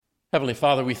Heavenly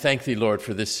Father, we thank Thee, Lord,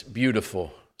 for this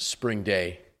beautiful spring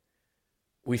day.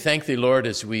 We thank Thee, Lord,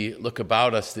 as we look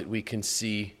about us that we can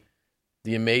see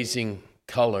the amazing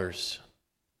colors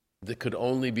that could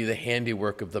only be the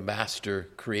handiwork of the Master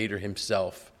Creator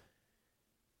Himself.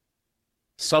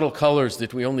 Subtle colors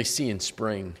that we only see in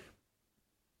spring.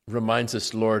 Reminds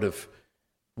us, Lord, of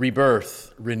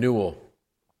rebirth, renewal.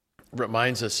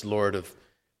 Reminds us, Lord, of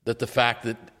that the fact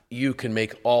that You can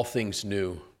make all things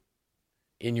new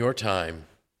in Your time,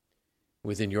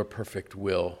 within Your perfect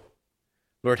will.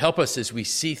 Lord, help us as we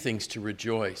see things to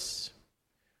rejoice.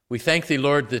 We thank Thee,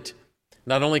 Lord, that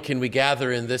not only can we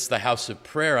gather in this, the house of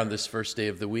prayer, on this first day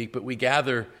of the week, but we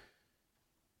gather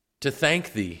to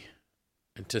thank Thee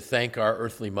and to thank our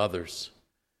earthly mothers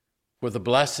for the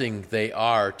blessing they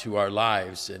are to our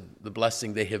lives and the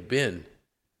blessing they have been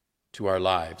to our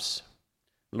lives.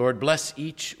 Lord, bless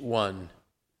each one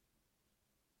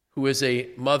who is a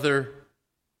mother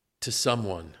to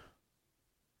someone.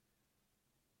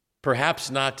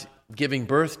 Perhaps not giving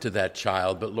birth to that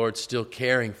child, but Lord, still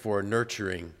caring for,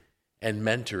 nurturing, and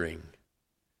mentoring.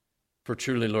 For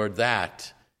truly, Lord,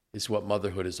 that is what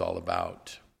motherhood is all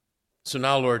about. So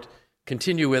now, Lord,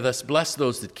 continue with us. Bless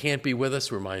those that can't be with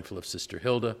us. We're mindful of Sister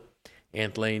Hilda,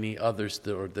 Aunt Laney, others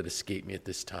that escape me at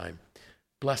this time.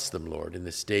 Bless them, Lord, in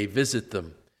this day. Visit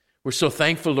them. We're so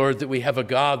thankful, Lord, that we have a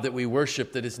God that we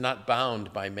worship that is not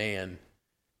bound by man,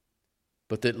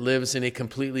 but that lives in a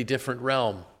completely different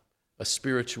realm, a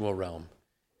spiritual realm,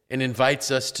 and invites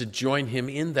us to join Him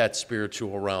in that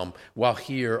spiritual realm while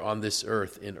here on this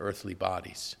earth in earthly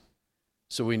bodies.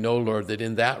 So we know, Lord, that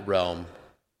in that realm,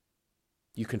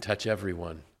 You can touch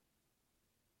everyone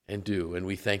and do, and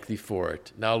we thank Thee for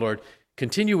it. Now, Lord,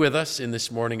 continue with us in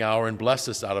this morning hour and bless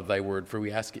us out of Thy word, for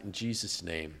we ask it in Jesus'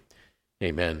 name.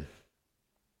 Amen.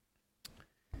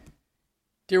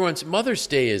 Dear ones, Mother's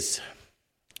Day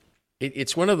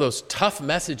it's one of those tough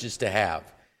messages to have.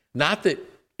 Not that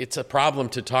it's a problem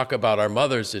to talk about our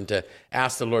mothers and to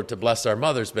ask the Lord to bless our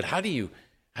mothers, but how do you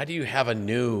have a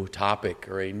new topic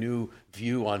or a new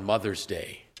view on Mother's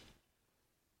Day?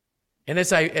 And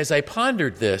as I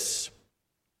pondered this,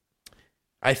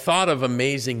 I thought of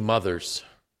amazing mothers.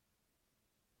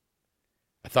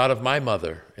 I thought of my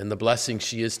mother and the blessing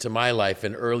she is to my life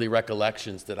and early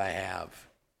recollections that I have.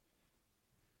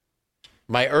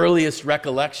 My earliest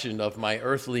recollection of my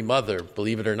earthly mother,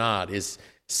 believe it or not, is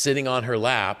sitting on her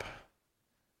lap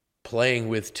playing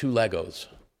with 2 Legos.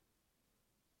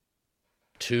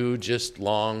 2 just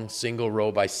long, single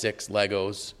row by 6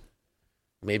 Legos,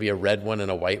 maybe a red one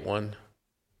and a white one,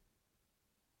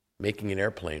 making an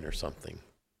airplane or something,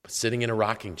 sitting in a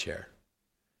rocking chair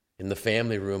in the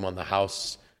family room on the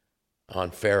house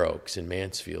on Fair Oaks in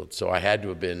Mansfield. So I had to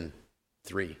have been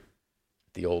 3,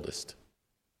 the oldest.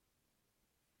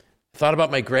 I thought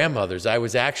about my grandmothers. I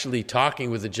was actually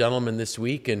talking with a gentleman this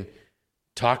week and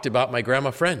talked about my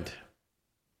grandma Freund.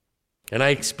 And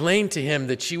I explained to him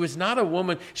that she was not a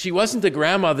woman. She wasn't the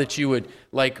grandma that you would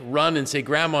run and say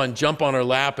grandma and jump on her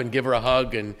lap and give her a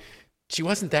hug. And she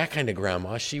wasn't that kind of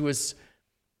grandma. She was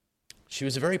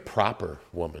a very proper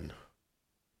woman.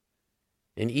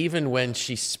 And even when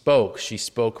she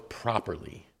spoke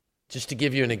properly. Just to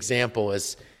give you an example,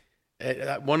 as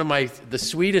one of the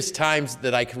sweetest times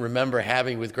that I can remember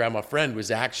having with Grandma Freund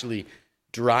was actually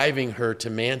driving her to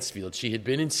Mansfield. She had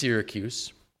been in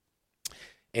Syracuse,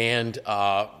 and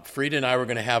Frida and I were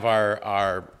going to have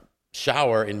our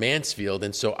shower in Mansfield,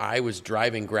 and so I was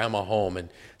driving Grandma home, and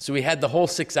so we had the whole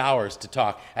 6 hours to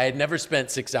talk. I had never spent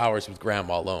 6 hours with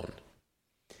Grandma alone.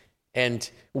 And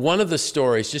one of the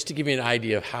stories, just to give you an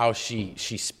idea of how she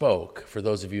spoke, for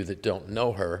those of you that don't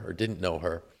know her or didn't know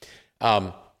her,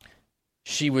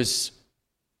 she was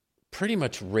pretty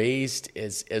much raised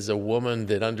as a woman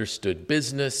that understood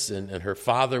business, and her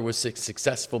father was a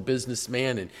successful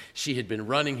businessman, and she had been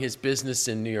running his business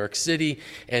in New York City,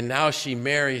 and now she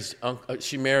marries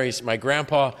my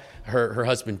grandpa, her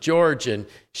husband George, and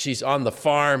she's on the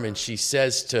farm, and she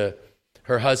says to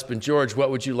her husband George, "What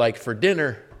would you like for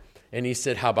dinner?" And he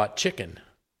said, "How about chicken?"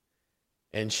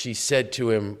 And she said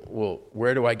to him, "Well,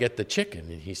 where do I get the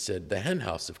chicken?" And he said, "The hen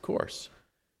house, of course."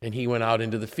 And he went out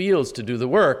into the fields to do the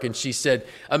work. And she said,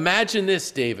 "Imagine this,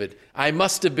 David. I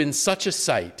must have been such a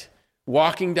sight,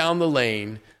 walking down the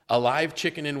lane, a live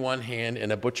chicken in one hand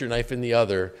and a butcher knife in the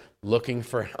other, looking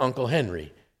for Uncle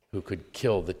Henry, who could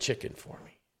kill the chicken for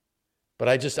me. But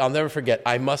I'll never forget,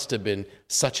 I must have been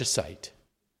such a sight."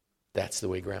 That's the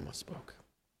way Grandma spoke.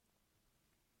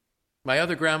 My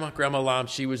other grandma, Grandma Lam,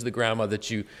 she was the grandma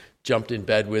that you jumped in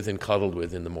bed with and cuddled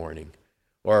with in the morning,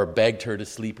 or begged her to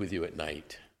sleep with you at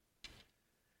night.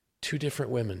 2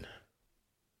 different women.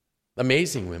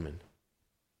 Amazing women.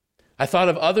 I thought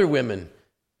of other women,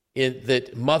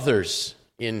 mothers,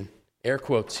 in air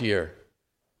quotes here,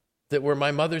 that were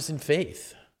my mothers in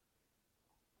faith.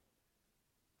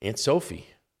 Aunt Sophie,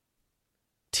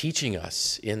 teaching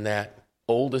us in that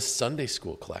oldest Sunday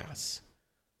school class,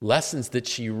 lessons that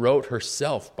she wrote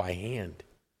herself by hand.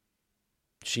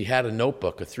 She had a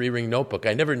notebook, a 3-ring notebook.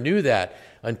 I never knew that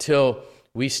until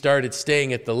we started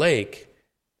staying at the lake,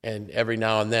 and every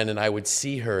now and then, and I would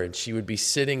see her, and she would be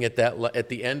sitting at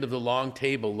the end of the long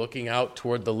table looking out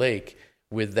toward the lake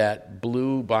with that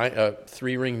blue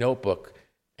 3-ring notebook.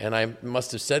 And I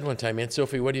must have said one time, Aunt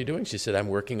Sophie, what are you doing? She said, I'm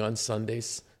working on Sunday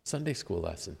school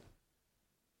lesson.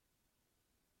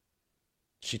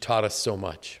 She taught us so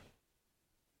much.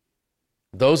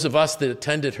 Those of us that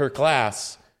attended her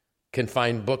class can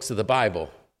find books of the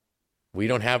Bible. We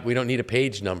don't need a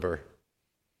page number.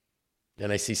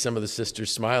 And I see some of the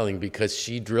sisters smiling because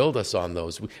she drilled us on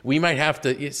those. We might have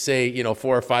to say, 4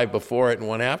 or 5 before it and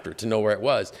 1 after to know where it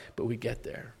was, but we get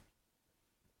there.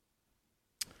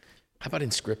 How about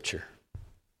in Scripture?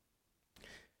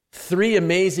 3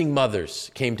 amazing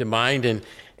mothers came to mind, and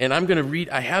I'm going to read.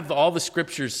 I have all the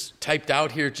Scriptures typed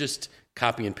out here, just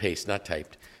copy and paste, not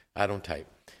typed. I don't type.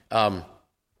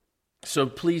 So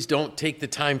please don't take the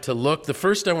time to look. The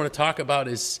first I want to talk about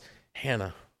is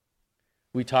Hannah.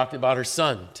 We talked about her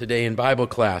son today in Bible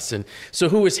class. And so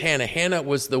who was Hannah? Hannah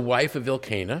was the wife of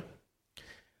Elkanah.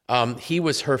 He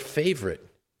was her favorite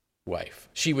wife.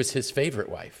 She was his favorite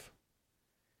wife.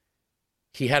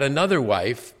 He had another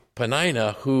wife,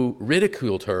 Peninnah, who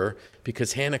ridiculed her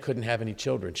because Hannah couldn't have any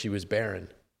children. She was barren.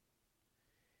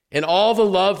 And all the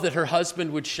love that her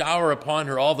husband would shower upon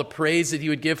her, all the praise that he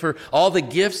would give her, all the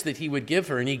gifts that he would give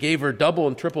her, and he gave her double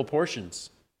and triple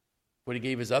portions, what he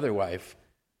gave his other wife,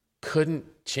 couldn't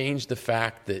change the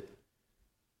fact that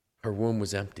her womb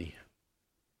was empty.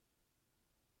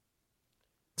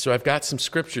 So I've got some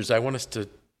scriptures I want us to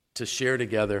share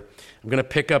together. I'm going to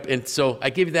pick up, and so I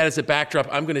give you that as a backdrop.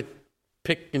 I'm going to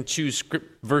pick and choose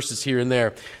verses here and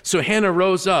there. So Hannah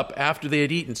rose up after they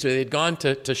had eaten. So they had gone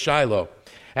to Shiloh.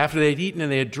 After they had eaten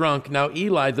and they had drunk, now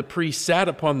Eli the priest sat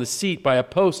upon the seat by a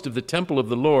post of the temple of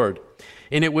the Lord.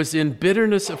 And it was in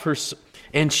bitterness of her,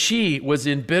 and she was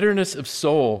in bitterness of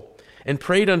soul, and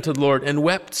prayed unto the Lord, and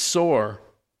wept sore.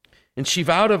 And she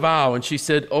vowed a vow, and she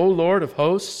said, O Lord of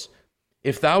hosts,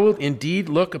 if thou wilt indeed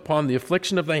look upon the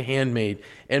affliction of thy handmaid,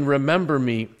 and remember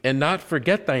me, and not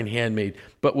forget thine handmaid,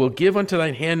 but will give unto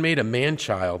thine handmaid a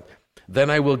man-child, then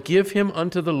I will give him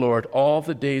unto the Lord all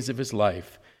the days of his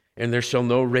life, and there shall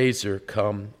no razor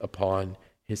come upon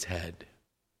his head.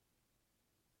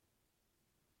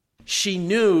 She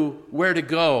knew where to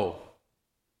go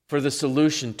for the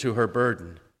solution to her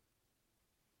burden,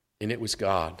 and it was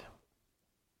God.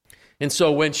 And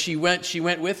so when she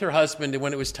went with her husband, and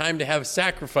when it was time to have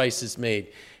sacrifices made,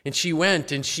 and she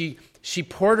went and she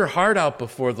poured her heart out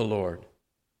before the Lord.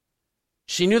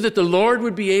 She knew that the Lord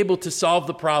would be able to solve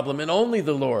the problem, and only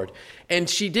the Lord. And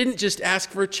she didn't just ask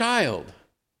for a child.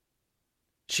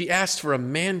 She asked for a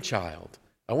man-child.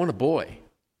 I want a boy.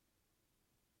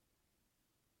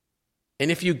 And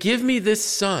if you give me this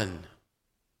son,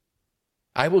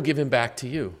 I will give him back to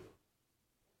you.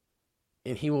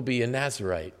 And he will be a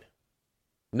Nazirite.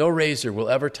 No razor will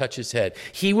ever touch his head.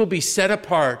 He will be set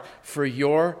apart for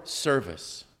your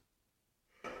service.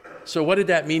 So what did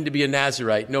that mean to be a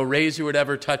Nazirite? No razor would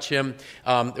ever touch him.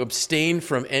 Abstain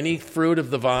from any fruit of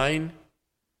the vine.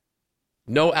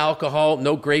 No alcohol,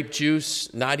 no grape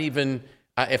juice, not even,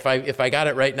 if I got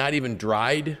it right, not even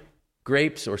dried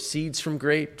grapes or seeds from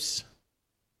grapes.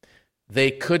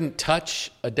 They couldn't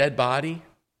touch a dead body.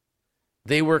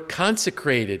 They were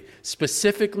consecrated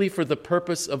specifically for the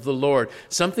purpose of the Lord.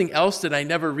 Something else that I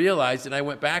never realized, and I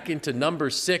went back into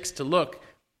Numbers 6 to look,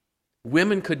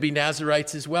 women could be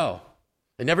Nazirites as well.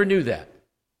 I never knew that.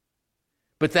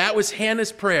 But that was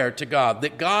Hannah's prayer to God,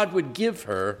 that God would give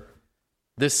her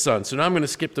this son. So now I'm going to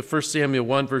skip to 1 Samuel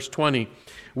 1, verse 20.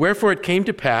 Wherefore it came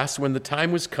to pass, when the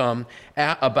time was come,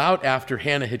 about after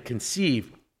Hannah had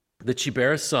conceived, that she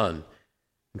bare a son,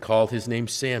 and called his name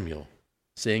Samuel,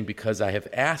 saying, because I have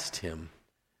asked him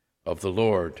of the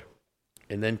Lord.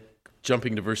 And then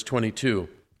jumping to verse 22.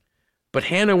 But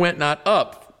Hannah went not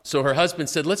up. So her husband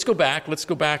said, let's go back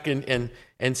and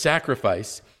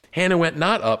sacrifice. Hannah went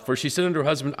not up, for she said unto her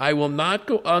husband, I will not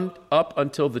go up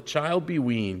until the child be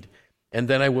weaned, and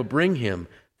then I will bring him,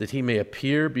 that he may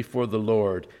appear before the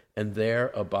Lord, and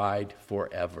there abide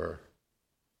forever.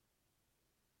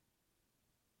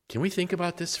 Can we think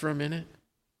about this for a minute?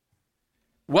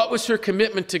 What was her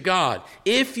commitment to God?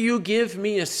 If you give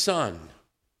me a son,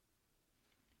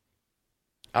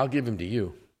 I'll give him to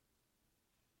you.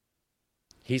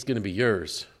 He's going to be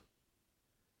yours.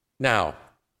 Now,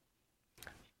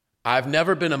 I've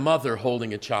never been a mother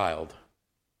holding a child.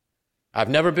 I've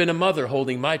never been a mother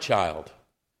holding my child.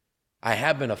 I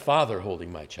have been a father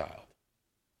holding my child.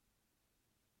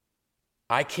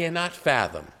 I cannot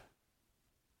fathom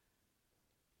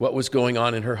what was going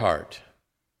on in her heart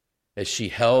as she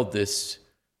held this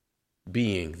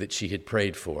being that she had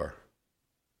prayed for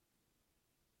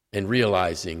and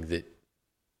realizing that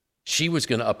she was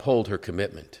going to uphold her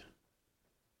commitment.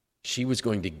 She was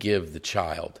going to give the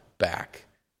child back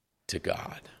to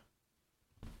God.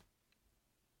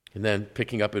 And then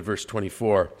picking up at verse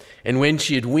 24, and when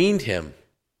she had weaned him,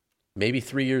 maybe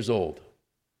 3 years old.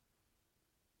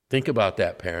 Think about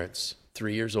that, parents,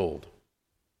 3 years old.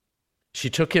 She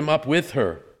took him up with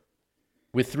her,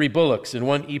 with 3 bullocks and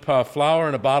 1 ephah of flour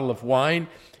and a bottle of wine,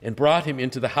 and brought him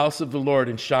into the house of the Lord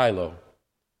in Shiloh.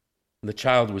 And the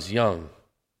child was young.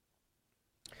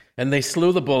 And they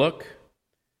slew the bullock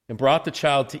and brought the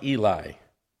child to Eli.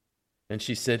 And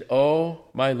she said, "O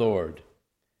my Lord,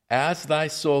 as thy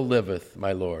soul liveth,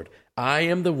 my Lord, I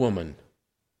am the woman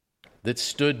that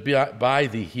stood by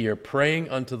thee here praying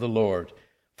unto the Lord.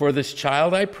 For this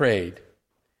child I prayed,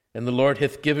 and the Lord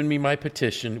hath given me my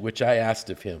petition which I asked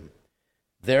of him.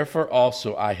 Therefore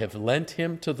also I have lent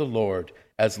him to the Lord.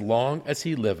 As long as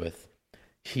he liveth,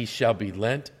 he shall be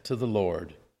lent to the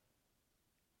Lord."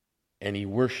 And he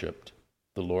worshipped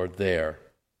the Lord there.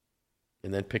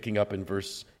 And then picking up in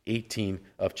verse 18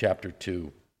 of chapter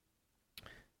 2.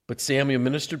 But Samuel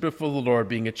ministered before the Lord,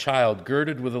 being a child,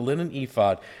 girded with a linen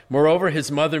ephod. Moreover,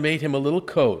 his mother made him a little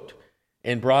coat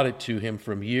and brought it to him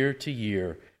from year to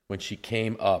year when she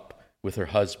came up with her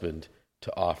husband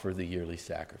to offer the yearly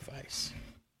sacrifice.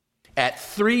 At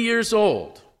 3 years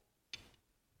old,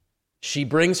 she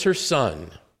brings her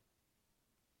son,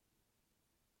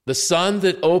 the son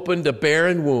that opened a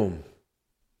barren womb,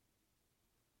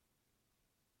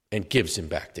 and gives him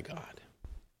back to God.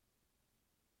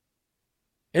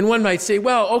 And one might say,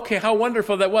 well, okay, how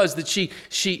wonderful that was that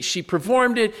she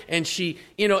performed it, and she,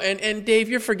 and Dave,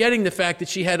 you're forgetting the fact that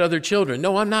she had other children.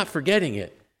 No, I'm not forgetting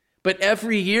it. But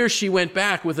every year she went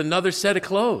back with another set of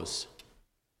clothes.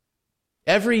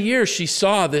 Every year she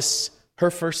saw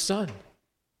her first son.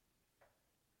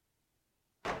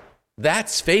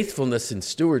 That's faithfulness and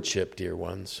stewardship, dear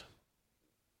ones.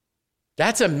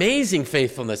 That's amazing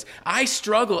faithfulness. I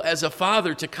struggle as a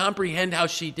father to comprehend how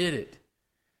she did it.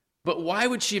 But why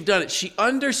would she have done it? She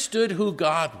understood who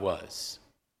God was.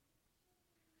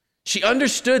 She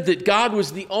understood that God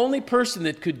was the only person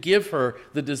that could give her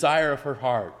the desire of her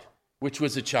heart, which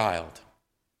was a child.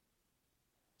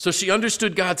 So she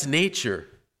understood God's nature.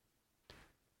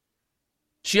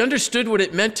 She understood what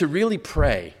it meant to really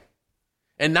pray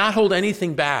and not hold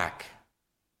anything back.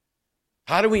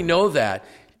 How do we know that?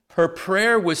 Her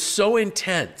prayer was so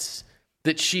intense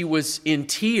that she was in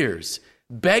tears,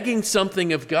 begging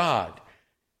something of God,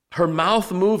 her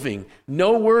mouth moving,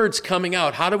 no words coming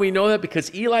out. How do we know that?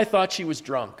 Because Eli thought she was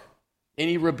drunk, and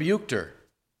he rebuked her.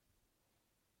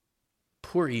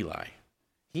 Poor Eli.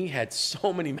 He had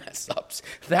so many mess ups.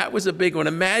 That was a big one.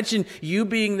 Imagine you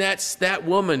being that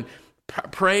woman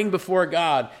praying before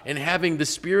God and having the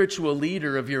spiritual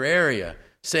leader of your area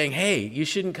saying, hey, you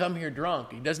shouldn't come here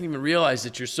drunk. He doesn't even realize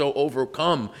that you're so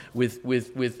overcome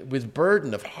with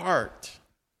burden of heart.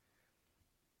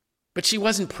 But she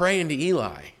wasn't praying to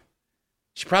Eli.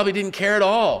 She probably didn't care at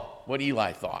all what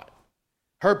Eli thought.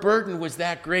 Her burden was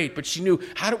that great, but she knew,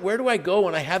 where do I go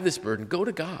when I have this burden? Go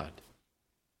to God.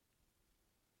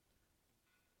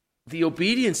 The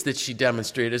obedience that she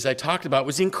demonstrated, as I talked about,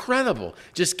 was incredible.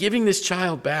 Just giving this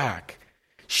child back.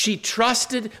 She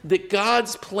trusted that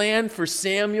God's plan for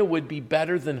Samuel would be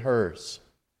better than hers.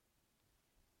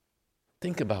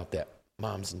 Think about that,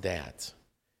 moms and dads.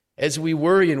 As we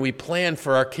worry and we plan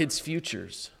for our kids'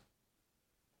 futures,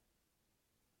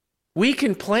 we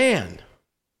can plan,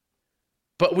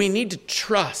 but we need to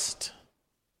trust.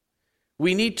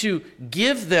 We need to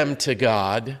give them to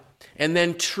God and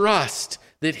then trust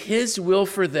that His will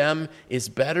for them is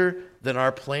better than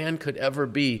our plan could ever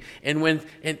be. And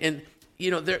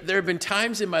there have been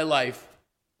times in my life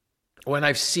when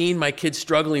I've seen my kids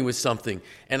struggling with something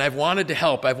and I've wanted to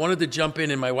help. I've wanted to jump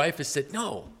in, and my wife has said,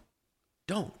 no,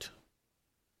 don't.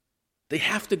 They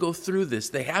have to go through this.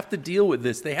 They have to deal with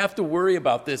this. They have to worry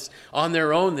about this on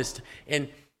their own. And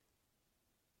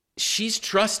she's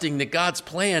trusting that God's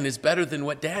plan is better than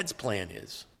what Dad's plan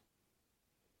is.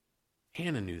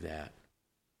 Hannah knew that.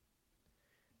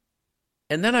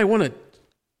 And then I want to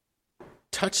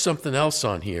touch something else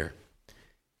on here.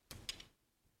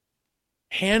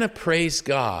 Hannah praised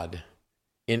God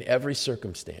in every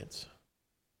circumstance.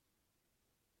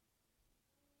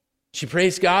 She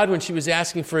praised God when she was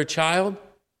asking for a child.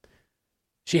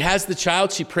 She has the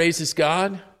child. She praises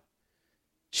God.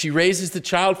 She raises the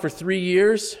child for 3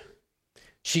 years.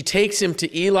 She takes him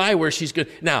to Eli where she's good.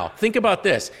 Now, think about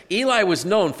this. Eli was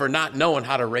known for not knowing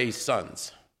how to raise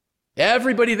sons.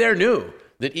 Everybody there knew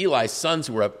that Eli's sons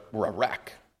were a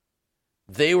wreck.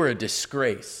 They were a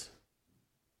disgrace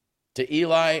to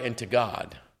Eli and to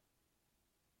God.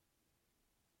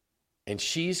 And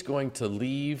she's going to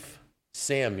leave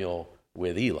Samuel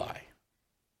with Eli.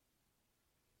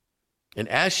 And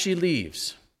as she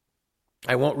leaves,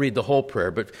 I won't read the whole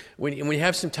prayer, but when you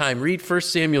have some time, read 1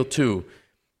 Samuel 2,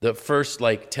 the first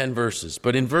 10 verses.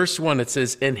 But in verse 1 it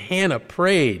says, "And Hannah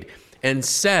prayed and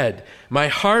said, My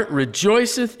heart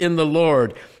rejoiceth in the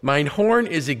Lord. Mine horn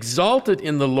is exalted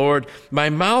in the Lord. My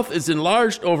mouth is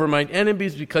enlarged over mine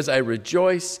enemies because I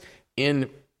rejoice in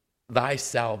thy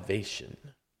salvation."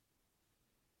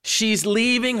 She's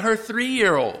leaving her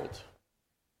 3-year-old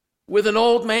with an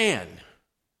old man,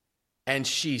 and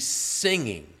she's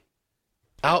singing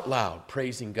out loud,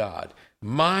 praising God.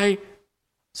 My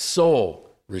soul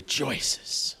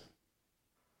rejoices.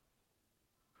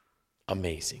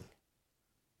 Amazing.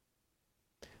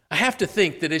 I have to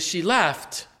think that as she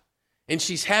left and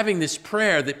she's having this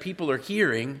prayer that people are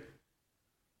hearing,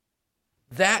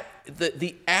 that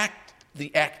the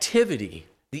activity,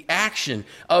 the action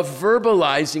of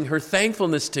verbalizing her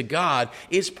thankfulness to God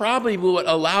is probably what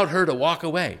allowed her to walk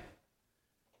away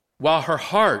while her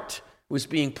heart was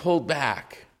being pulled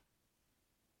back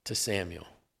to Samuel.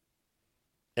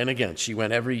 And again, she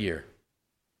went every year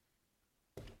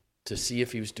to see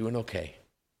if he was doing okay,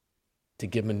 to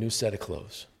give him a new set of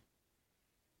clothes,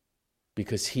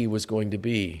 because he was going to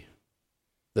be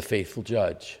the faithful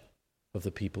judge of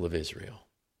the people of Israel.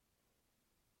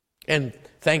 And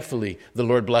thankfully, the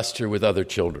Lord blessed her with other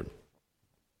children.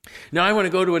 Now I want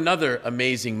to go to another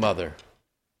amazing mother,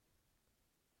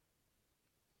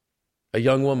 a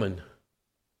young woman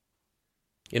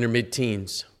in her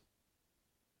mid-teens,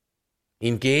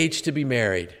 engaged to be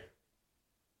married.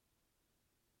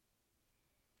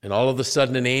 And all of a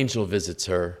sudden an angel visits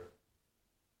her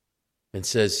and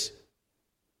says,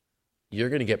 "You're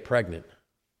going to get pregnant.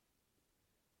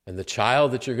 And the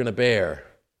child that you're going to bear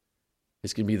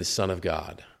is going to be the Son of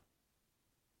God."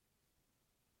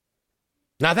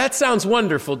 Now that sounds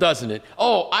wonderful, doesn't it?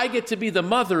 Oh, I get to be the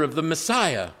mother of the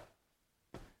Messiah.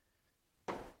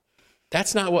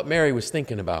 That's not what Mary was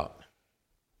thinking about.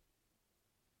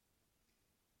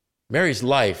 Mary's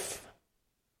life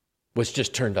was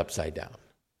just turned upside down.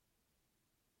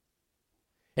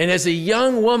 And as a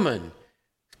young woman,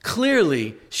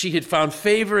 clearly she had found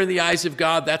favor in the eyes of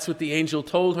God. That's what the angel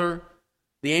told her.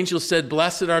 The angel said,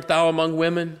 "Blessed art thou among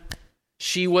women."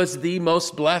 She was the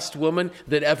most blessed woman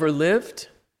that ever lived.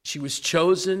 She was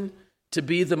chosen to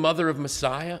be the mother of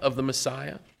the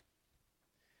Messiah.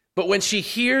 But when she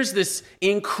hears this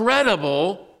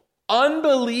incredible,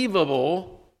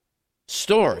 unbelievable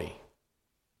story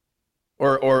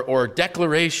or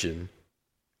declaration,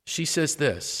 she says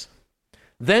this,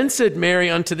 "Then said Mary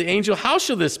unto the angel, How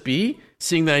shall this be,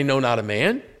 seeing that I know not a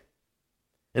man?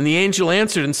 And the angel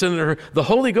answered and said unto her, The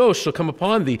Holy Ghost shall come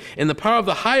upon thee, and the power of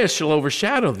the highest shall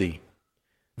overshadow thee.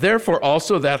 Therefore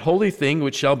also that holy thing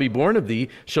which shall be born of thee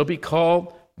shall be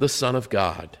called the Son of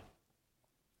God.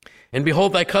 And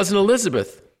behold, thy cousin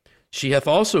Elizabeth, she hath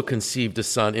also conceived a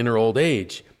son in her old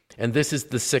age, and this is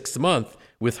the 6th month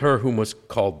with her whom was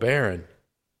called barren.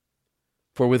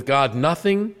 For with God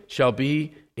nothing shall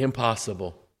be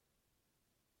impossible."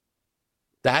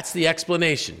 That's the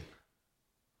explanation.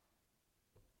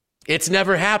 It's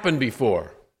never happened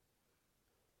before.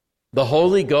 The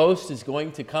Holy Ghost is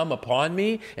going to come upon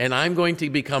me, and I'm going to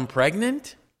become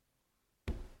pregnant?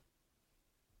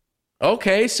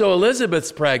 Okay, so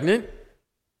Elizabeth's pregnant.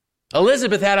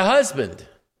 Elizabeth had a husband.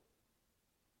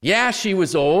 Yeah, she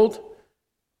was old.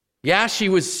 Yeah, she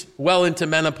was well into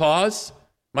menopause.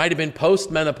 Might have been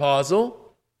post-menopausal.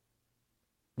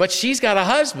 But she's got a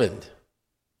husband.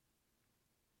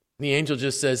 The angel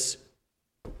just says,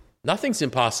 nothing's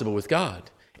impossible with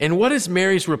God. And what is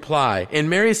Mary's reply? And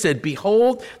Mary said,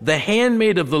 "Behold, the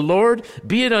handmaid of the Lord,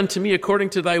 be it unto me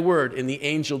according to thy word." And the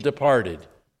angel departed.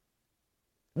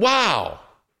 Wow.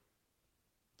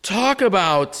 Talk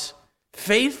about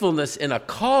faithfulness in a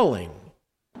calling.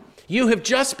 You have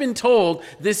just been told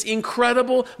this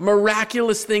incredible,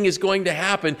 miraculous thing is going to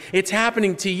happen. It's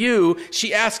happening to you.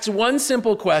 She asks one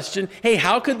simple question. Hey,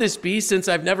 how could this be since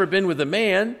I've never been with a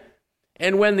man?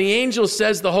 And when the angel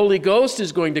says the Holy Ghost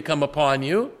is going to come upon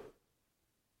you,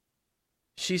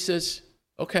 she says,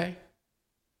 okay,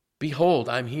 behold,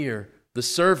 I'm here, the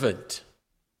servant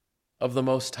of the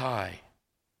Most High.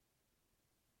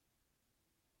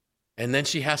 And then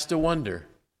she has to wonder,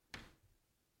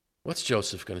 what's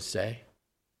Joseph going to say?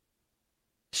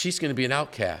 She's going to be an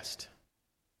outcast.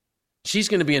 She's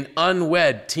going to be an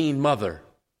unwed teen mother.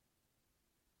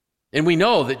 And we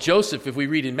know that Joseph, if we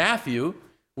read in Matthew,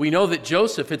 we know that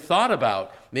Joseph had thought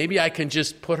about, maybe I can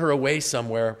just put her away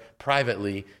somewhere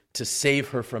privately to save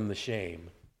her from the shame.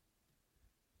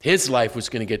 His life was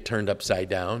going to get turned upside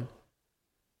down.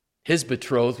 His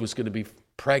betrothed was going to be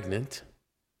pregnant.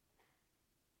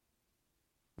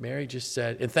 Mary just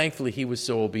said, and thankfully he was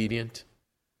so obedient.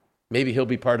 Maybe he'll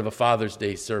be part of a Father's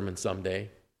Day sermon someday.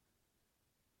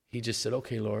 He just said,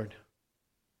 okay, Lord,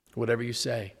 whatever you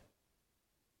say.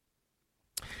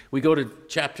 We go to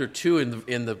chapter 2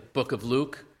 in the book of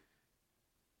Luke.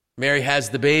 Mary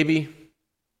has the baby.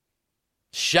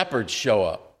 Shepherds show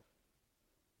up.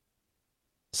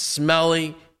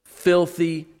 Smelly,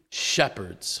 filthy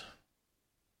shepherds.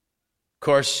 Of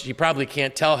course, you probably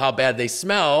can't tell how bad they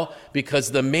smell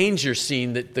because the manger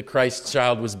scene that the Christ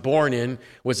child was born in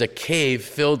was a cave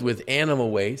filled with animal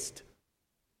waste.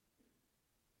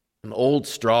 An old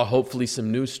straw, hopefully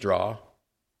some new straw.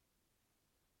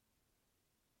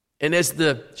 And as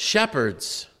the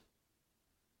shepherds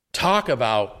talk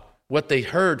about what they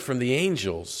heard from the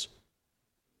angels,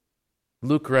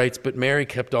 Luke writes, but Mary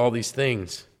kept all these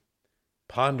things,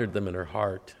 pondered them in her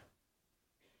heart.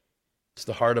 It's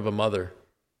the heart of a mother,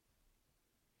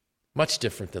 much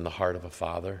different than the heart of a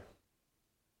father.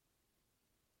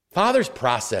 Fathers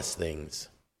process things.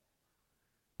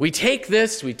 We take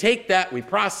this, we take that, we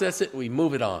process it, we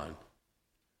move it on.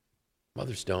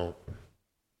 Mothers don't.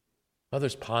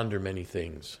 Mothers ponder many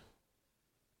things.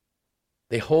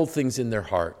 They hold things in their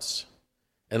hearts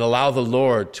and allow the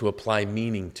Lord to apply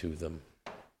meaning to them.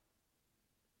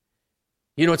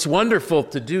 You know, it's wonderful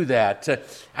to do that.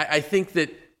 I think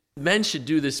that men should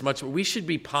do this much more. We should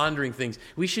be pondering things.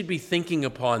 We should be thinking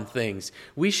upon things.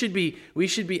 We should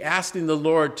be asking the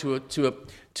Lord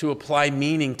to apply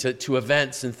meaning to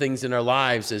events and things in our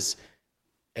lives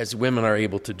as women are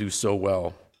able to do so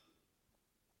well.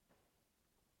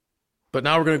 But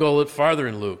now we're going to go a little farther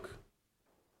in Luke.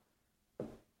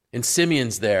 And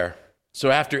Simeon's there.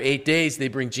 So after 8 days, they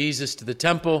bring Jesus to the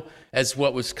temple as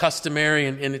what was customary,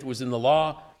 and it was in the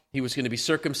law. He was going to be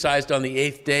circumcised on the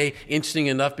 8th day. Interesting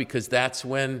enough, because that's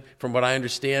when, from what I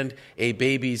understand, a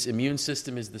baby's immune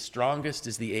system is the strongest,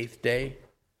 is the 8th day.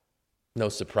 No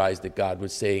surprise that God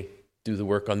would say, do the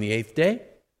work on the 8th day,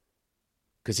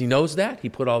 because he knows that. He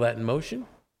put all that in motion.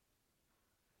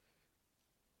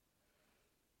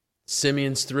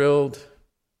 Simeon's thrilled.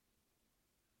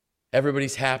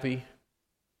 Everybody's happy.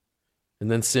 And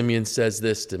then Simeon says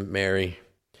this to Mary,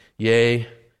 yea,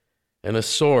 and a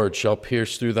sword shall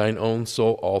pierce through thine own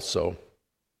soul also.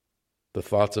 The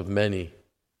thoughts of many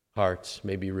hearts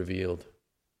may be revealed.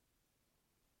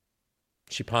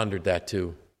 She pondered that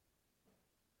too.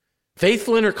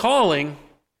 Faithful in her calling,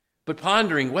 but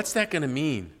pondering, what's that going to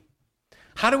mean?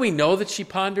 How do we know that she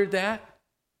pondered that?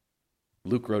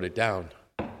 Luke wrote it down.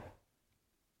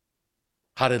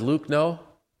 How did Luke know?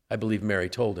 I believe Mary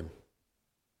told him.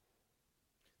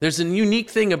 There's a unique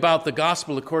thing about the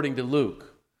gospel according to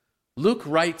Luke. Luke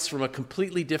writes from a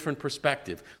completely different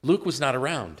perspective. Luke was not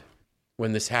around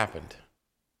when this happened.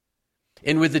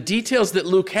 And with the details that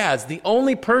Luke has, the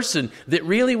only person that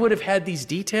really would have had these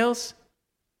details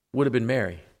would have been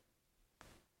Mary.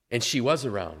 And she was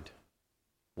around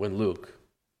when Luke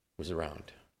was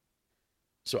around.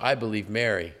 So I believe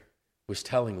Mary was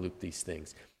telling Luke these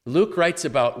things. Luke writes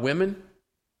about women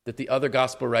that the other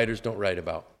gospel writers don't write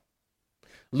about.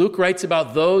 Luke writes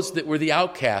about those that were the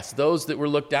outcasts, those that were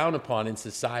looked down upon in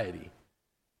society.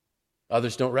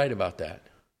 Others don't write about that.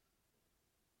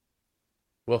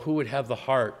 Well, who would have the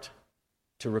heart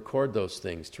to record those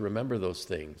things, to remember those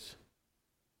things?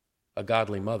 A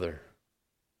godly mother,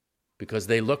 because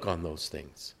they look on those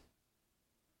things.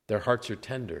 Their hearts are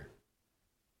tender.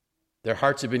 Their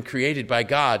hearts have been created by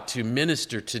God to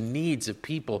minister to needs of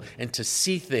people and to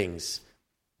see things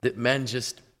that men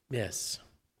just miss.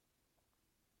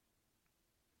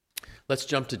 Let's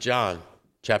jump to John,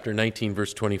 chapter 19,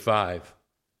 verse 25.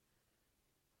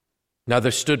 Now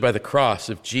there stood by the cross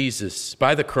of Jesus,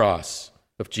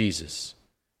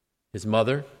 his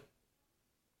mother,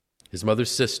 his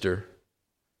mother's sister,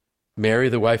 Mary,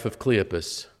 the wife of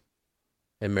Cleopas,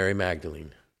 and Mary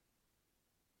Magdalene.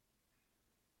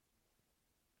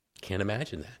 Can't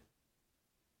imagine that.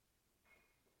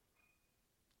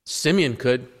 Simeon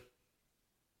could.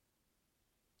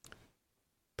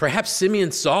 Perhaps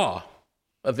Simeon saw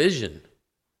a vision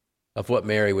of what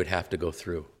Mary would have to go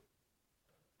through.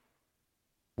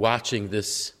 Watching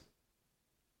this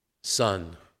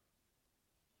son,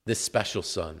 this special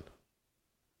son,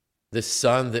 this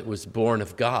son that was born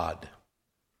of God,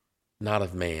 not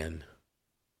of man,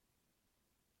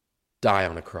 die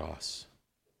on a cross.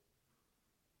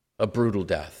 A brutal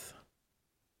death.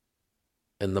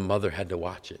 And the mother had to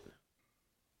watch it.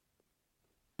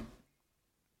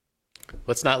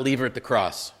 Let's not leave her at the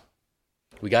cross.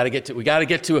 We got to get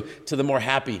to the more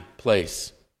happy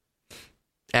place.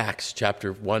 Acts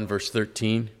chapter 1 verse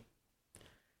 13.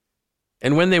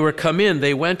 And when they were come in,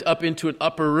 they went up into an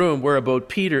upper room where abode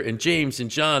Peter and James and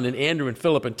John and Andrew and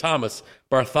Philip and Thomas,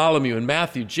 Bartholomew and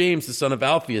Matthew, James the son of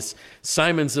Alphaeus,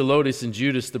 Simon Zelotes and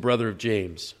Judas the brother of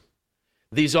James.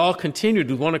 These all continued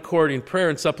with one accord in prayer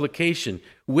and supplication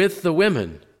with the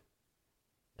women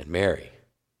and Mary,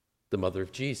 the mother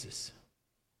of Jesus,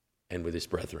 and with his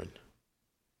brethren.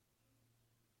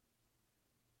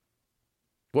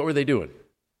 What were they doing?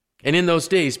 And in those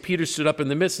days, Peter stood up in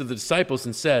the midst of the disciples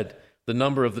and said, the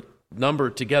number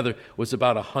together was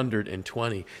about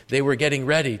 120. They were getting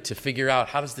ready to figure out,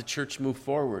 how does the church move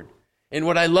forward? And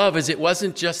what I love is it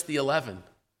wasn't just the 11.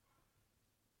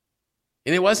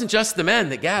 And it wasn't just the men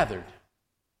that gathered.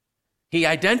 He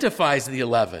identifies the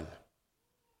 11.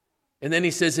 And then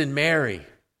he says, and Mary,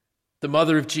 the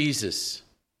mother of Jesus,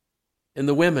 and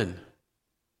the women,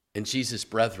 and Jesus'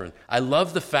 brethren. I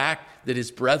love the fact that his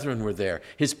brethren were there.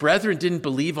 His brethren didn't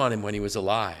believe on him when he was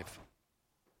alive.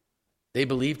 They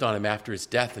believed on him after his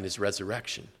death and his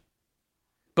resurrection.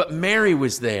 But Mary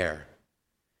was there.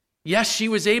 Yes, she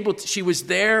was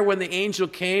there when the angel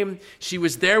came. She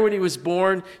was there when he was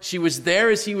born. She was there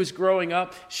as he was growing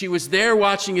up. She was there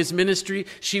watching his ministry.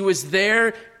 She was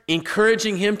there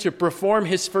encouraging him to perform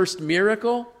his first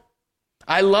miracle.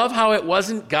 I love how it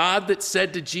wasn't God that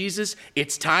said to Jesus,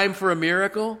 it's time for a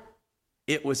miracle.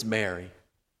 It was Mary.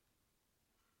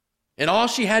 And all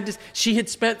she had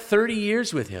spent 30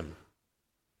 years with him.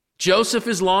 Joseph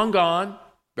is long gone,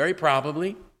 very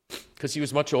probably, because he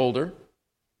was much older.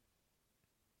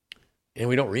 And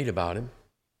we don't read about him.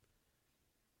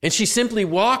 And she simply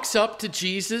walks up to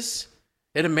Jesus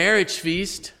at a marriage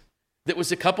feast that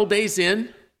was a couple days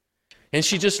in, and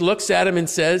she just looks at him and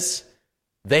says,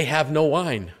 they have no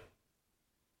wine.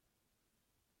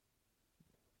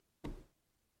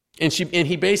 And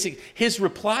his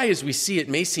reply as we see it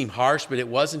may seem harsh, but it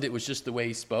wasn't. It was just the way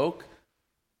he spoke.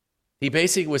 He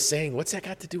basically was saying, what's that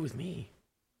got to do with me?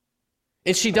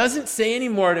 And she doesn't say any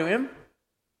more to him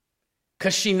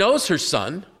because she knows her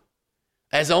son,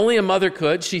 as only a mother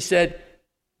could. She said,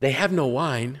 they have no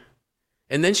wine.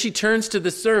 And then she turns to the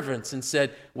servants and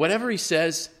said, whatever he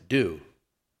says, do.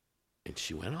 And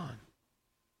she went on.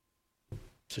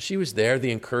 So she was there,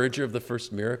 the encourager of the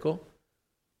first miracle.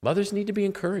 Mothers need to be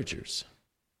encouragers.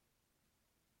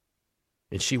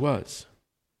 And she was.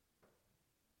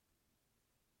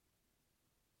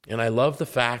 And I love the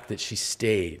fact that she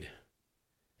stayed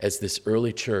as this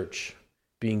early church,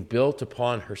 being built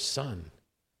upon her son,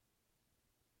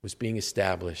 was being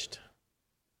established.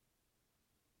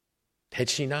 Had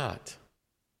she not,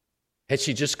 had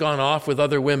she just gone off with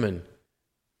other women,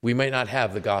 we might not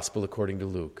have the gospel according to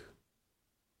Luke,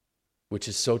 which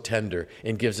is so tender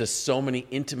and gives us so many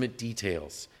intimate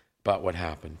details about what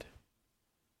happened.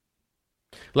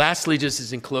 Lastly, just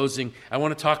as in closing, I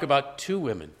want to talk about two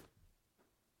women,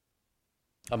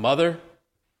 a mother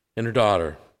and her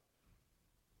daughter.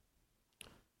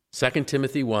 2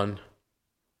 Timothy 1,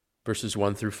 verses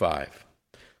 1 through 5.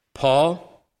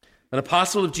 Paul, an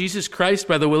apostle of Jesus Christ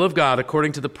by the will of God,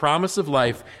 according to the promise of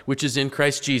life which is in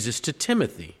Christ Jesus, to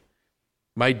Timothy,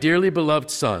 my dearly beloved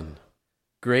son,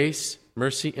 grace,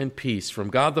 mercy, and peace from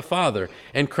God the Father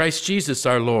and Christ Jesus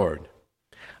our Lord.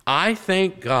 I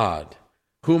thank God,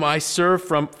 whom I serve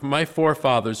from my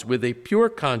forefathers with a pure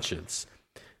conscience,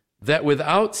 that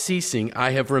without ceasing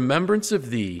I have remembrance of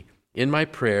thee in my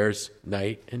prayers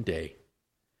night and day,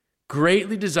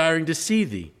 greatly desiring to see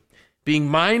thee, being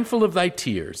mindful of thy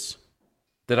tears,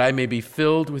 that I may be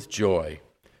filled with joy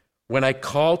when I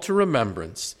call to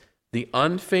remembrance the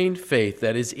unfeigned faith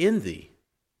that is in thee,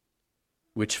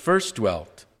 which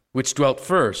dwelt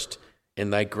first in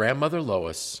thy grandmother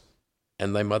Lois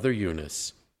and thy mother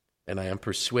Eunice, and I am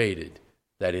persuaded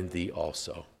that in thee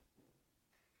also.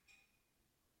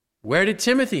 Where did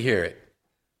Timothy hear it?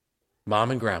 Mom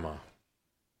and grandma.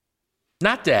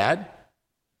 Not dad.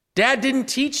 Dad didn't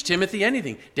teach Timothy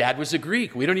anything. Dad was a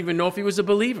Greek. We don't even know if he was a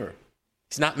believer.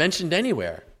 He's not mentioned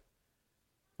anywhere.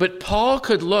 But Paul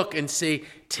could look and say,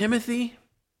 Timothy,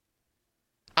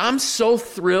 I'm so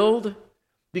thrilled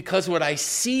because what I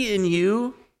see in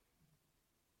you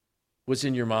was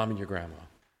in your mom and your grandma.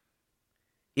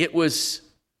 It was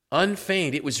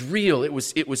unfeigned. It was real. It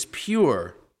was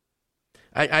pure.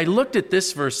 I looked at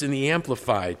this verse in the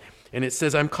Amplified, And it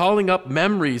says, I'm calling up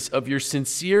memories of your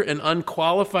sincere and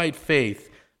unqualified faith,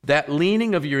 that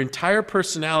leaning of your entire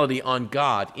personality on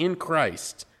God in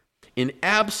Christ, in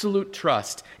absolute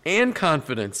trust and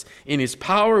confidence in his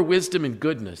power, wisdom, and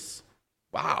goodness.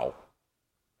 Wow.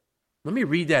 Let me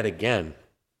read that again.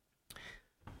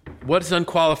 What does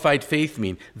unqualified faith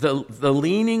mean? The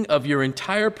leaning of your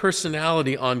entire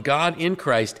personality on God in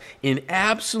Christ in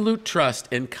absolute trust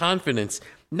and confidence,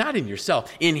 not in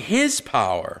yourself, in his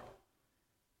power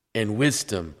and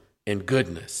wisdom and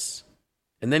goodness.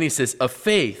 And then he says, a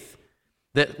faith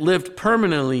that lived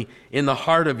permanently in the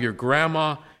heart of your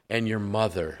grandma and your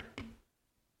mother.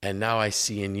 And now I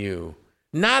see in you,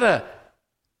 not a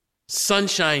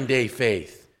sunshine day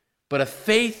faith, but a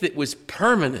faith that was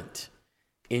permanent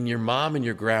in your mom and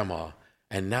your grandma,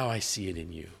 and now I see it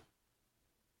in you.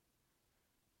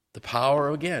 The power,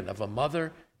 again, of a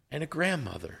mother and a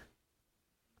grandmother.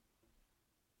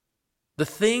 The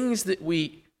things that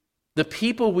the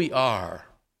people we are,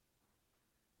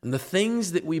 and the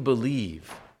things that we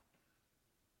believe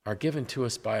are given to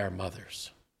us by our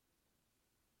mothers.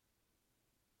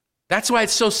 That's why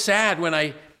it's so sad when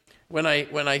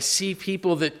I see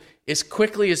people that as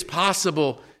quickly as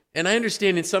possible, and I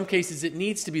understand in some cases it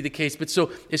needs to be the case, but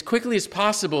so as quickly as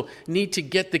possible need to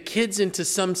get the kids into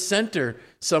some center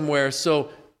somewhere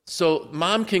so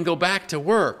mom can go back to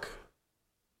work.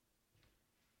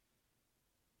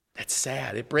 That's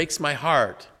sad. It breaks my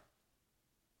heart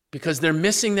because they're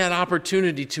missing that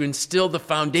opportunity to instill the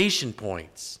foundation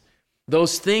points,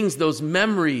 those things, those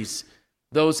memories,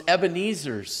 those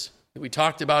Ebenezers that we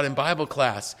talked about in Bible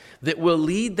class that will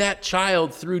lead that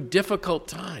child through difficult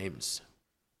times.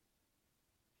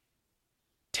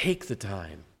 Take the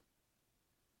time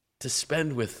to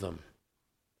spend with them.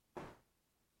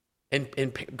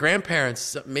 And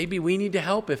grandparents, maybe we need to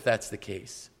help if that's the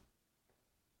case,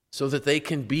 so that they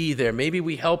can be there. Maybe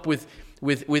we help with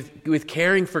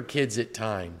caring for kids at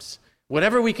times.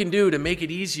 Whatever we can do to make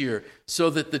it easier so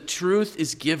that the truth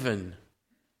is given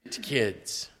to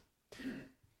kids.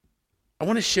 I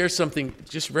want to share something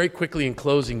just very quickly in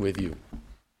closing with you.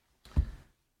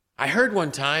 I heard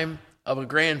one time of a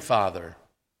grandfather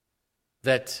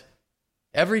that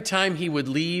every time he would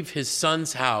leave his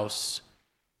son's house,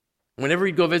 whenever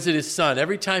he'd go visit his son,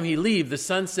 every time he'd leave, the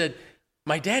son said,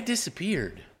 my dad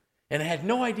disappeared, and I had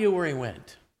no idea where he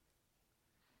went.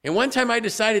 And one time I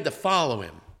decided to follow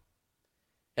him.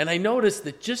 And I noticed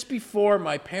that just before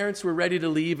my parents were ready to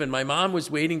leave and my mom was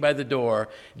waiting by the door,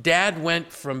 Dad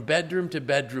went from bedroom to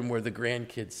bedroom where the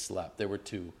grandkids slept. There were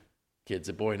 2 kids,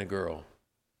 a boy and a girl.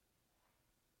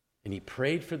 And he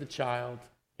prayed for the child,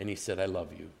 and he said, I love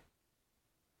you.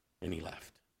 And he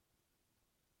left.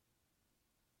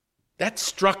 That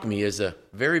struck me as a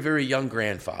very, very young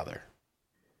grandfather.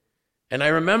 And I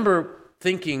remember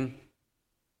thinking,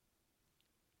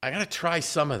 I got to try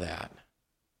some of that.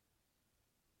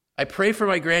 I pray for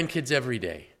my grandkids every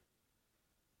day,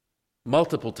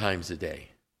 multiple times a day.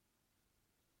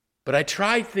 But I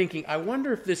tried thinking, I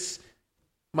wonder if this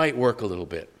might work a little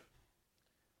bit.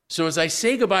 So as I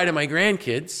say goodbye to my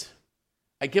grandkids,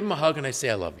 I give them a hug and I say,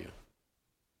 I love you.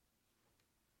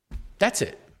 That's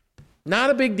it. Not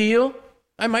a big deal.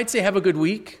 I might say, have a good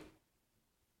week.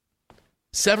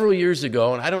 Several years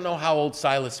ago, and I don't know how old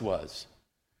Silas was,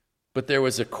 but there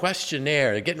was a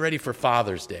questionnaire, getting ready for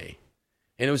Father's Day.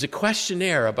 And it was a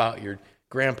questionnaire about your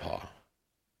grandpa.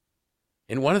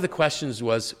 And one of the questions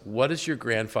was, what does your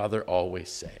grandfather always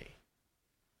say?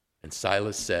 And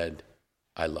Silas said,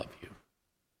 I love you.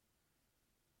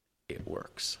 It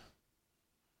works.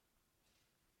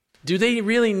 Do they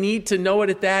really need to know it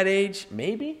at that age?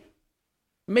 Maybe.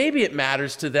 Maybe it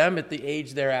matters to them at the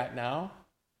age they're at now.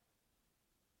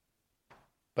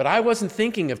 But I wasn't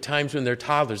thinking of times when they're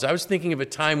toddlers. I was thinking of a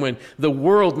time when the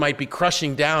world might be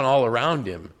crushing down all around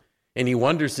him. And he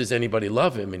wonders, does anybody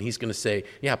love him? And he's going to say,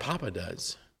 yeah, Papa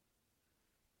does.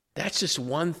 That's just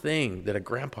one thing that a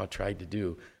grandpa tried to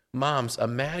do. Moms,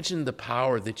 imagine the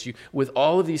power that you, with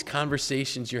all of these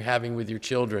conversations you're having with your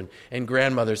children and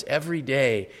grandmothers every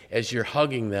day as you're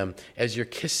hugging them, as you're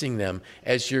kissing them,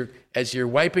 as you're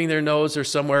wiping their nose or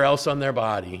somewhere else on their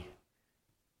body.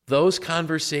 Those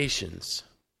conversations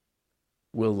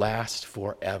will last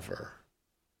forever.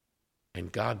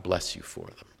 And God bless you for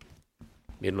them.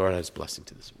 May the Lord add his blessing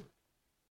to this word.